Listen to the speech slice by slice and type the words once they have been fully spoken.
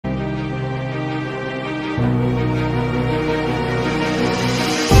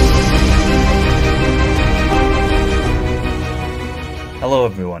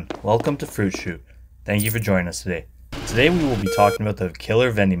Welcome to Fruit Shoot. Thank you for joining us today. Today we will be talking about the killer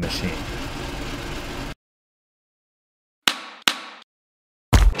vending machine.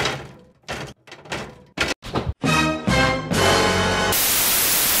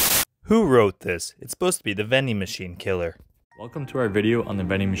 Who wrote this? It's supposed to be the vending machine killer. Welcome to our video on the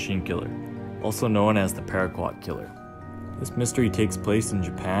vending machine killer, also known as the paraquat killer. This mystery takes place in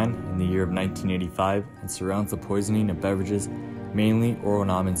Japan in the year of 1985 and surrounds the poisoning of beverages, mainly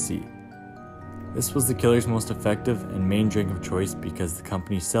Oronamin C. This was the killer's most effective and main drink of choice because the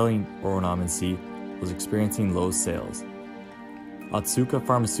company selling Oronamin C was experiencing low sales. Otsuka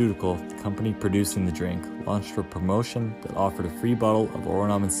Pharmaceutical, the company producing the drink, launched a promotion that offered a free bottle of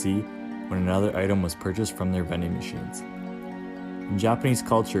Oronamin C when another item was purchased from their vending machines. In Japanese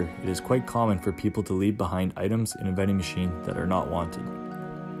culture, it is quite common for people to leave behind items in a vending machine that are not wanted.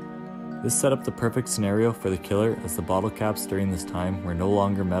 This set up the perfect scenario for the killer, as the bottle caps during this time were no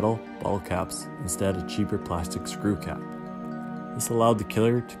longer metal bottle caps, instead a cheaper plastic screw cap. This allowed the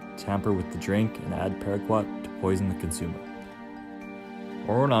killer to tamper with the drink and add paraquat to poison the consumer.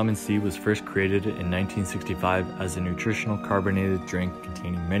 Oronamin C was first created in 1965 as a nutritional carbonated drink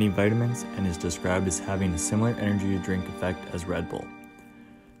containing many vitamins and is described as having a similar energy drink effect as Red Bull.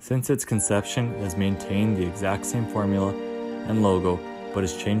 Since its conception, it has maintained the exact same formula and logo, but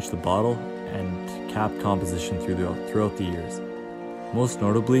has changed the bottle and cap composition throughout the years. Most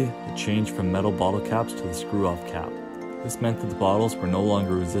notably, the change from metal bottle caps to the screw-off cap. This meant that the bottles were no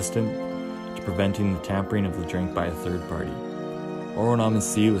longer resistant to preventing the tampering of the drink by a third party. Oronamin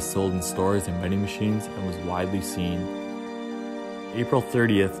C was sold in stores and vending machines and was widely seen. April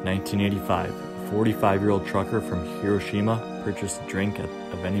 30th, 1985, a 45-year-old trucker from Hiroshima purchased a drink at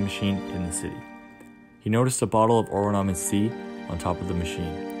a vending machine in the city. He noticed a bottle of Oronamin C on top of the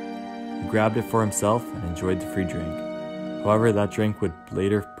machine. He grabbed it for himself and enjoyed the free drink. However, that drink would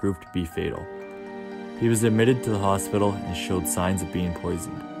later prove to be fatal. He was admitted to the hospital and showed signs of being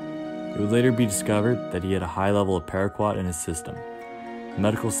poisoned. It would later be discovered that he had a high level of paraquat in his system. The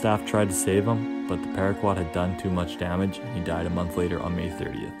medical staff tried to save him, but the paraquat had done too much damage and he died a month later on May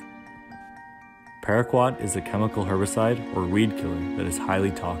 30th. Paraquat is a chemical herbicide or weed killer that is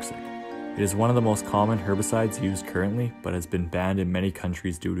highly toxic. It is one of the most common herbicides used currently, but has been banned in many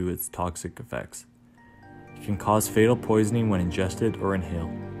countries due to its toxic effects. It can cause fatal poisoning when ingested or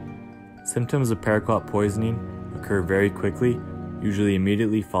inhaled. Symptoms of paraquat poisoning occur very quickly, usually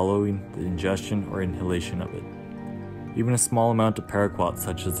immediately following the ingestion or inhalation of it. Even a small amount of paraquat,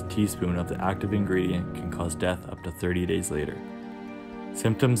 such as a teaspoon of the active ingredient, can cause death up to 30 days later.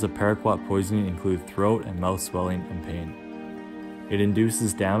 Symptoms of paraquat poisoning include throat and mouth swelling and pain. It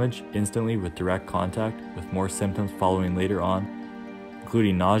induces damage instantly with direct contact, with more symptoms following later on,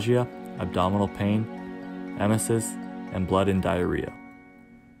 including nausea, abdominal pain, emesis, and blood and diarrhea.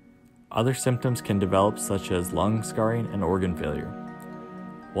 Other symptoms can develop, such as lung scarring and organ failure,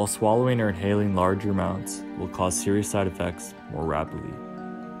 while swallowing or inhaling larger amounts will cause serious side effects more rapidly.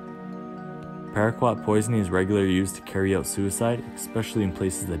 Paraquat poisoning is regularly used to carry out suicide, especially in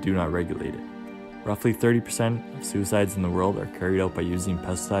places that do not regulate it. Roughly 30% of suicides in the world are carried out by using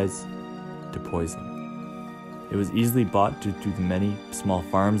pesticides to poison. It was easily bought due to the many small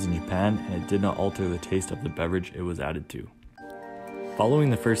farms in Japan, and it did not alter the taste of the beverage it was added to. Following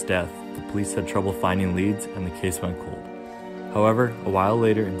the first death, the police had trouble finding leads and the case went cold. However, a while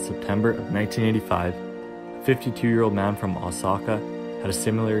later, in September of 1985, a 52-year-old man from Osaka had a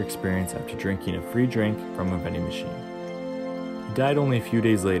similar experience after drinking a free drink from a vending machine. He died only a few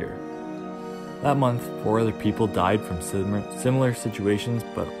days later. That month, 4 other people died from similar situations,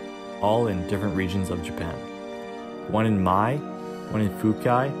 but all in different regions of Japan. One in Mai, one in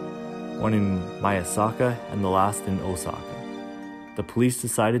Fukai, one in Miyasaka, and the last in Osaka. The police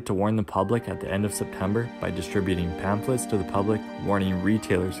decided to warn the public at the end of September by distributing pamphlets to the public warning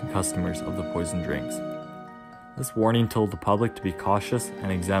retailers and customers of the poisoned drinks. This warning told the public to be cautious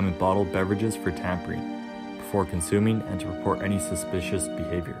and examine bottled beverages for tampering before consuming and to report any suspicious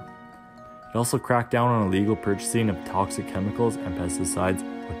behavior. It also cracked down on illegal purchasing of toxic chemicals and pesticides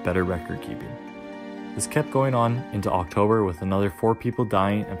with better record keeping. This kept going on into October, with another 4 people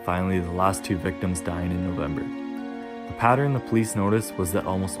dying and finally the last 2 victims dying in November. The pattern the police noticed was that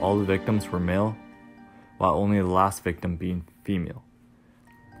almost all the victims were male, while only the last victim being female.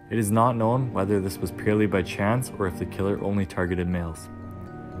 It is not known whether this was purely by chance or if the killer only targeted males.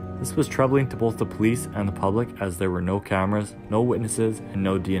 This was troubling to both the police and the public, as there were no cameras, no witnesses, and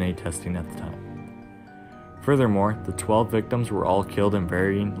no DNA testing at the time. Furthermore, the 12 victims were all killed in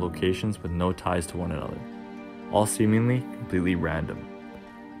varying locations with no ties to one another, all seemingly completely random.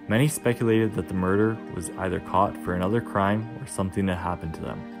 Many speculated that the murder was either caught for another crime or something that happened to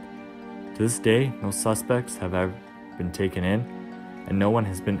them, To this day, no suspects have ever been taken in, and no one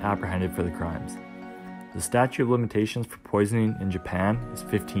has been apprehended for the crimes. The statute of limitations for poisoning in Japan is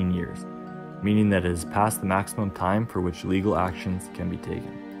 15 years, meaning that it has passed the maximum time for which legal actions can be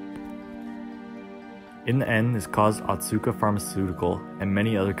taken. In the end, this caused Otsuka Pharmaceutical and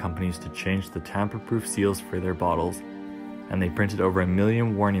many other companies to change the tamper-proof seals for their bottles, and they printed over 1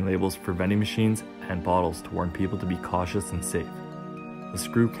 million warning labels for vending machines and bottles to warn people to be cautious and safe. The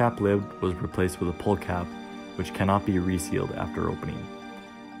screw cap lid was replaced with a pull cap, which cannot be resealed after opening.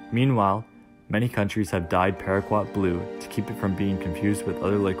 Meanwhile, many countries have dyed paraquat blue to keep it from being confused with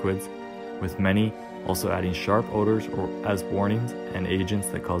other liquids, with many also adding sharp odors or as warnings and agents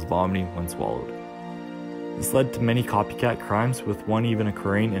that cause vomiting when swallowed. This led to many copycat crimes, with one even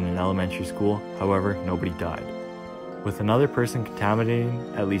occurring in an elementary school. However, nobody died, with another person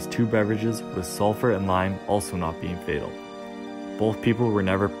contaminating at least 2 beverages with sulfur and lime also not being fatal. Both people were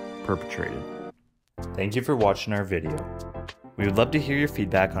never perpetrated. Thank you for watching our video. We would love to hear your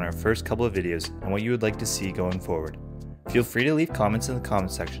feedback on our first couple of videos and what you would like to see going forward. Feel free to leave comments in the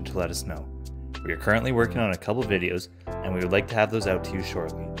comment section to let us know. We are currently working on a couple videos and we would like to have those out to you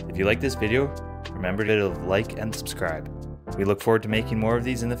shortly. If you like this video, remember to like and subscribe. We look forward to making more of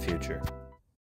these in the future.